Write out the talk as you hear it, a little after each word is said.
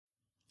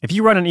If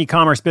you run an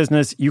e-commerce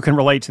business, you can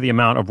relate to the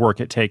amount of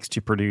work it takes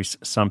to produce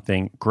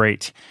something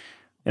great.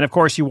 And of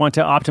course, you want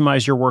to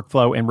optimize your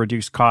workflow and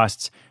reduce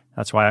costs.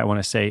 That's why I want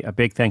to say a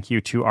big thank you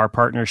to our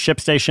partner,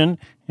 ShipStation,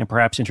 and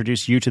perhaps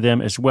introduce you to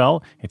them as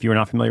well. If you are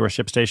not familiar with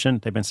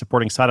ShipStation, they've been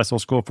supporting Side Hustle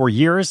School for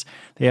years.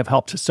 They have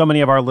helped so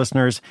many of our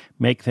listeners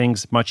make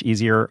things much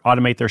easier,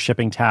 automate their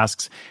shipping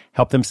tasks,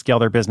 help them scale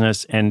their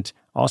business, and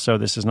also,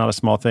 this is not a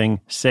small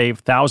thing, save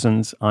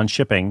thousands on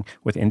shipping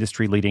with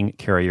industry-leading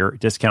carrier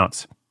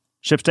discounts.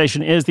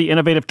 ShipStation is the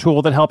innovative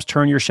tool that helps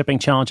turn your shipping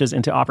challenges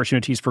into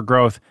opportunities for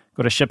growth.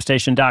 Go to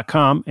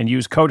ShipStation.com and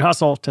use code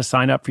HUSTLE to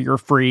sign up for your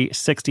free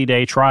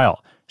 60-day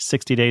trial.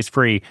 60 days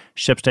free.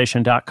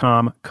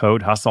 ShipStation.com,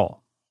 code HUSTLE.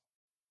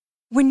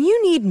 When you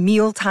need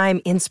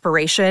mealtime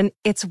inspiration,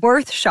 it's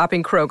worth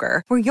shopping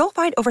Kroger, where you'll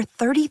find over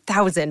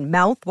 30,000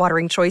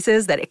 mouth-watering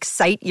choices that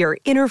excite your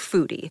inner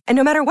foodie. And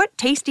no matter what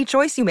tasty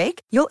choice you make,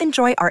 you'll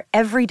enjoy our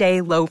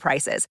everyday low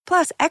prices,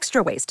 plus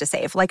extra ways to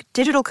save, like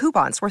digital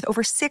coupons worth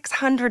over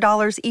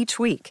 $600 each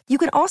week. You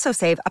can also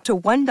save up to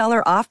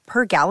 $1 off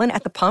per gallon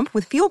at the pump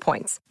with fuel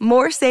points.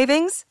 More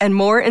savings and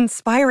more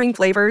inspiring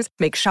flavors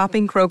make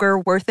shopping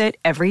Kroger worth it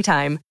every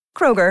time.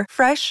 Kroger,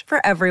 fresh for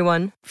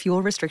everyone.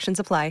 Fuel restrictions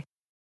apply.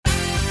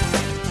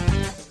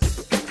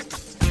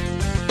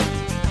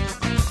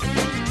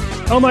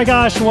 Oh my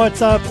gosh,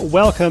 what's up?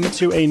 Welcome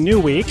to a new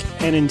week,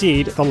 and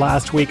indeed, the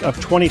last week of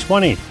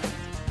 2020.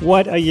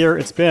 What a year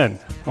it's been.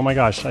 Oh my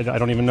gosh, I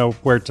don't even know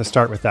where to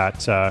start with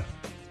that.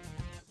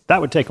 That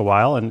would take a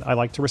while, and I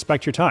like to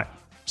respect your time.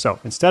 So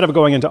instead of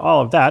going into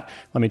all of that,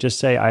 let me just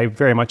say I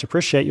very much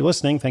appreciate you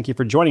listening. Thank you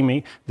for joining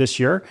me this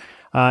year.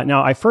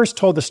 Now, I first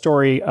told the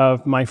story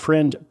of my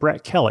friend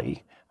Brett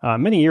Kelly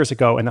many years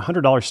ago in the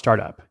 $100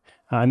 Startup,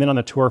 and then on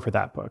the tour for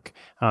that book.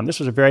 This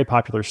was a very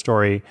popular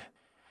story.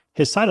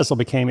 His side hustle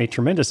became a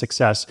tremendous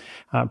success.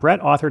 Brett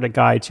authored a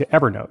guide to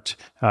Evernote.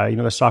 You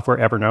know the software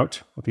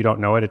Evernote? If you don't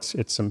know it,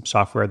 it's some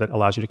software that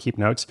allows you to keep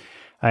notes.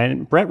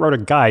 And Brett wrote a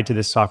guide to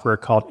this software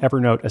called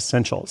Evernote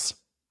Essentials.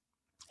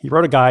 He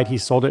wrote a guide. He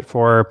sold it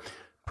for a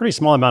pretty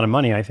small amount of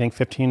money, I think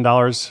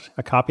 $15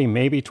 a copy,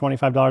 maybe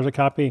 $25 a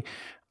copy.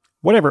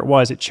 Whatever it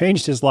was, it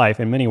changed his life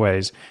in many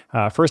ways.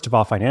 First of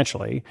all,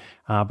 financially,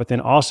 but then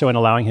also in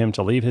allowing him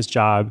to leave his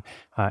job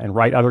and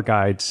write other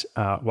guides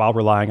while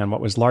relying on what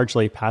was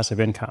largely passive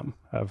income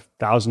of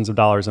thousands of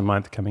dollars a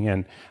month coming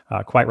in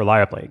quite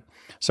reliably.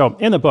 So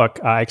in the book,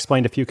 I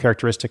explained a few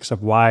characteristics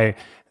of why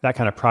that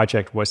kind of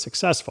project was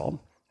successful,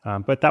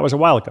 but that was a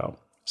while ago.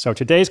 So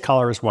today's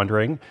caller is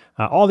wondering,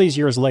 all these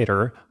years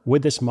later,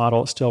 would this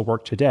model still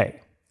work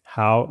today?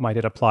 How might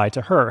it apply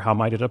to her? How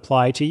might it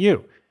apply to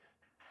you?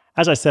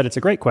 As I said, it's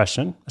a great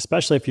question,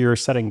 especially if you're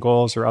setting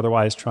goals or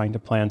otherwise trying to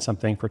plan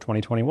something for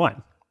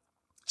 2021.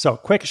 So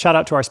quick shout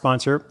out to our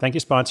sponsor. Thank you,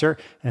 sponsor.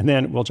 And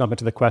then we'll jump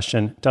into the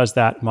question, does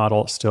that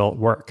model still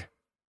work?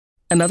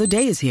 Another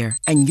day is here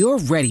and you're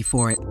ready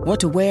for it. What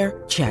to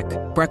wear? Check.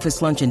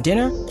 Breakfast, lunch, and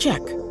dinner?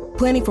 Check.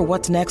 Planning for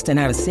what's next and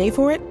how to save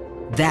for it?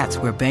 That's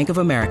where Bank of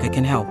America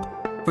can help.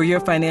 For your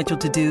financial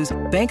to-dos,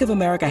 Bank of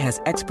America has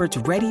experts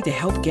ready to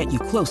help get you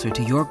closer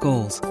to your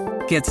goals.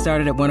 Get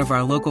started at one of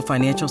our local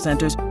financial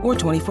centers or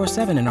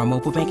 24/7 in our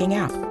mobile banking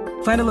app.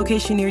 Find a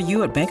location near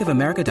you at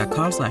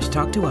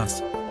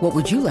bankofamerica.com/talktous. What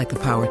would you like the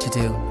power to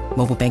do?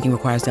 Mobile banking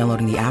requires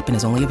downloading the app and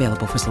is only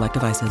available for select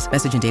devices.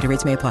 Message and data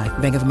rates may apply.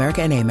 Bank of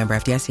America N.A., member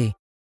FDIC.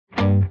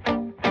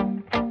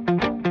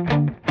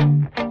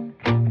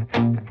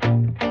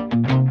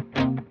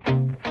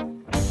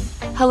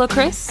 Hello,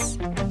 Chris.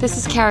 This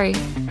is Carrie,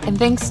 and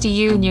thanks to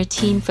you and your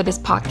team for this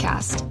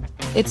podcast.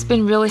 It's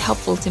been really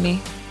helpful to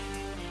me.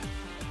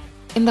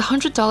 In the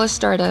 $100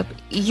 Startup,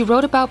 you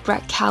wrote about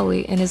Brett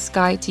Kelly and his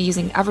guide to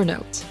using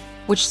Evernote,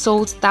 which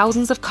sold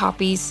thousands of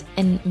copies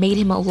and made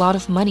him a lot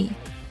of money.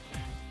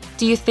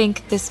 Do you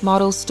think this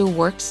model still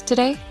works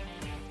today?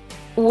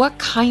 What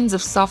kinds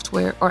of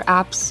software or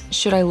apps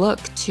should I look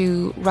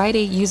to write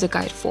a user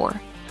guide for?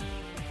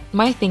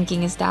 My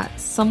thinking is that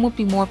some would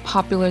be more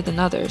popular than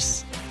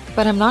others,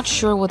 but I'm not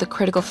sure what the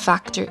critical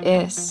factor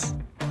is.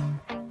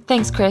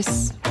 Thanks,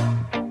 Chris.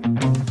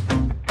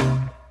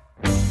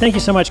 Thank you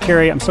so much,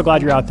 Carrie. I'm so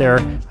glad you're out there.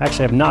 I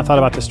actually have not thought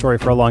about this story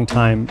for a long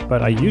time,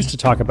 but I used to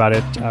talk about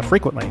it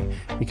frequently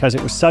because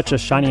it was such a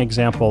shining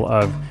example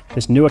of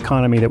this new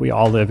economy that we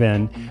all live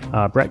in.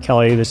 Brett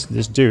Kelly,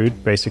 this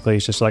dude, basically,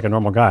 he's just like a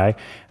normal guy,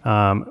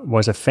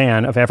 was a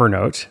fan of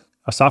Evernote,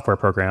 a software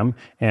program,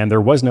 and there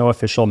was no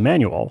official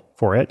manual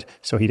for it,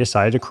 so he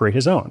decided to create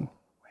his own.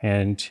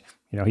 And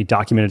he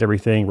documented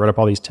everything, wrote up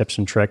all these tips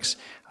and tricks,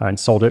 and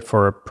sold it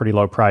for a pretty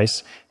low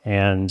price.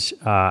 And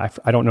I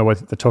don't know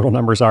what the total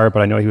numbers are,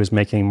 but I know he was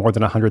making more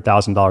than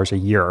 $100,000 a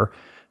year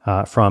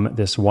from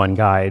this one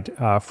guide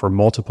for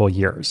multiple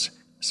years.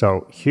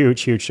 So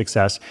huge, huge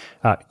success.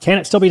 Can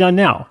it still be done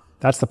now?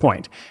 That's the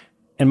point.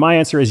 And my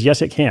answer is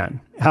yes, it can.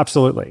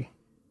 Absolutely.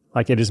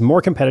 Like, it is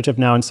more competitive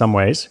now in some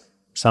ways.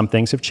 Some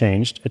things have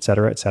changed, et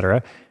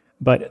cetera,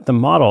 but the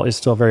model is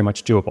still very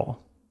much doable.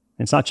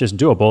 It's not just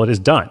doable, it is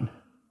done.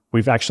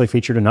 We've actually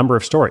featured a number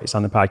of stories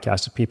on the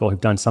podcast of people who've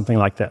done something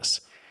like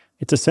this.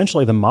 It's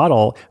essentially the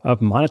model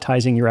of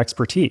monetizing your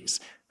expertise,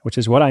 which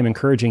is what I'm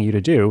encouraging you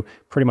to do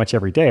pretty much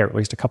every day, or at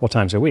least a couple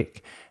times a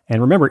week. And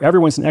remember,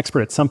 everyone's an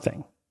expert at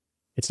something.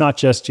 It's not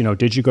just,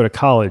 did you go to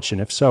college? And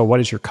if so,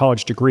 what is your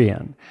college degree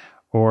in?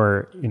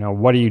 Or,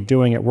 what are you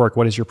doing at work?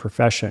 What is your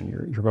profession,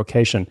 your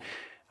vocation?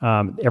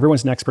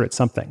 Everyone's an expert at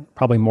something,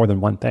 probably more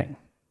than one thing.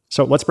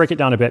 So let's break it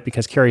down a bit,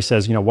 because Carrie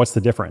says, what's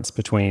the difference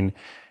between,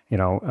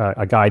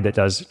 a guide that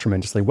does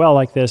tremendously well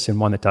like this and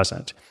one that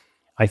doesn't?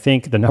 I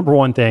think the number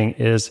one thing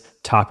is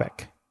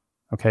topic.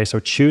 Okay, so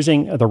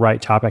choosing the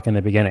right topic in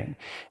the beginning.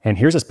 And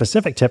here's a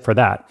specific tip for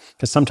that,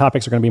 because some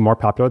topics are going to be more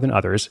popular than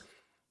others.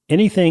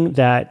 Anything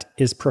that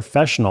is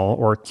professional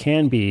or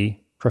can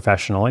be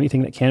professional,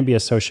 anything that can be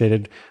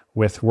associated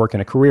with work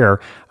and a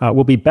career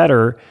will be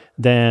better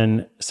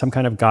than some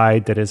kind of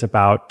guide that is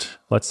about,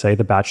 let's say,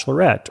 The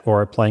Bachelorette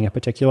or playing a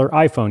particular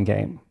iPhone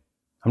game.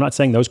 I'm not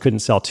saying those couldn't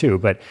sell too,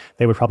 but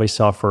they would probably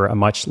sell for a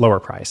much lower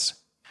price.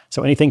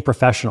 So anything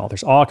professional.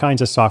 There's all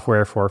kinds of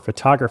software for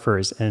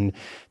photographers and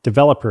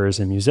developers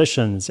and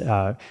musicians,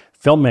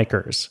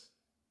 filmmakers.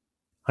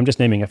 I'm just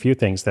naming a few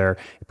things there.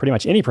 Pretty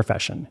much any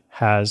profession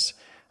has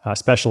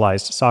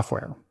specialized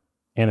software.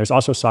 And there's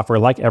also software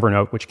like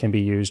Evernote, which can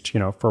be used,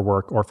 for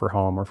work or for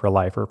home or for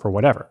life or for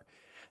whatever.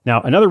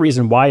 Now, another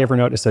reason why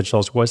Evernote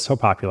Essentials was so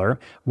popular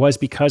was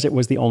because it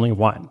was the only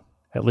one,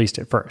 at least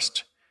at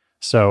first.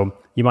 So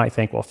you might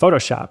think, well,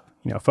 Photoshop,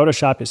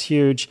 Photoshop is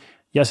huge.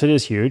 Yes, it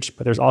is huge,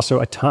 but there's also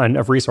a ton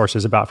of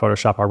resources about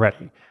Photoshop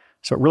already.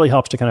 So it really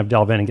helps to kind of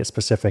delve in and get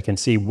specific and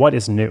see what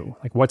is new,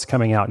 like what's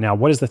coming out now.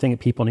 What is the thing that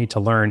people need to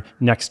learn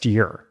next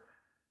year?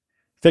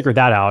 Figure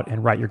that out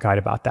and write your guide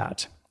about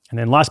that. And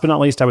then last but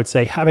not least, I would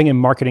say having a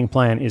marketing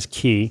plan is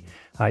key.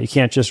 You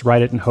can't just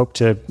write it and hope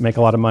to make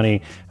a lot of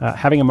money.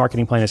 Having a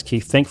marketing plan is key.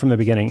 Think from the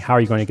beginning, how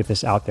are you going to get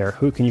this out there?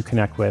 Who can you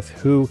connect with?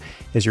 Who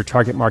is your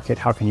target market?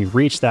 How can you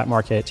reach that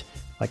market?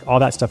 Like all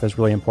that stuff is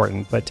really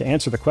important. But to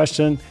answer the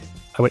question,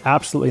 I would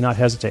absolutely not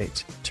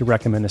hesitate to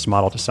recommend this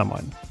model to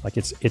someone. Like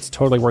it's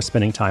totally worth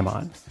spending time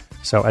on.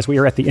 So as we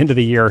are at the end of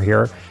the year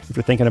here, if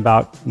you're thinking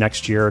about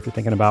next year, if you're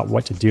thinking about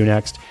what to do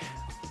next,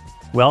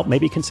 well,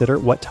 maybe consider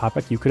what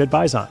topic you could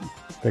advise on.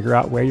 Figure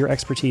out where your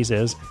expertise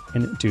is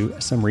and do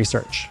some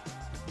research.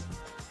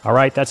 All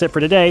right, that's it for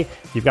today.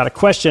 If you've got a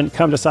question,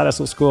 come to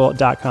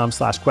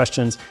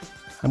sidehustleschool.com/questions.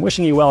 I'm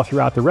wishing you well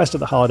throughout the rest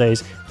of the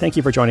holidays. Thank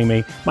you for joining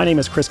me. My name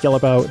is Chris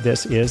Guillebeau.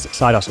 This is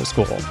Side Hustle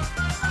School.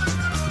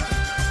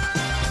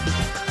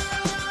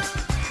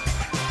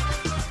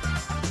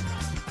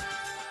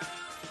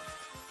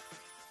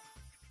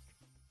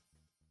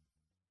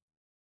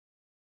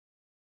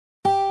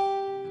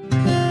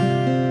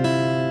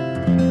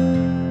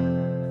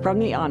 From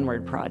the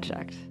Onward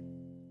Project.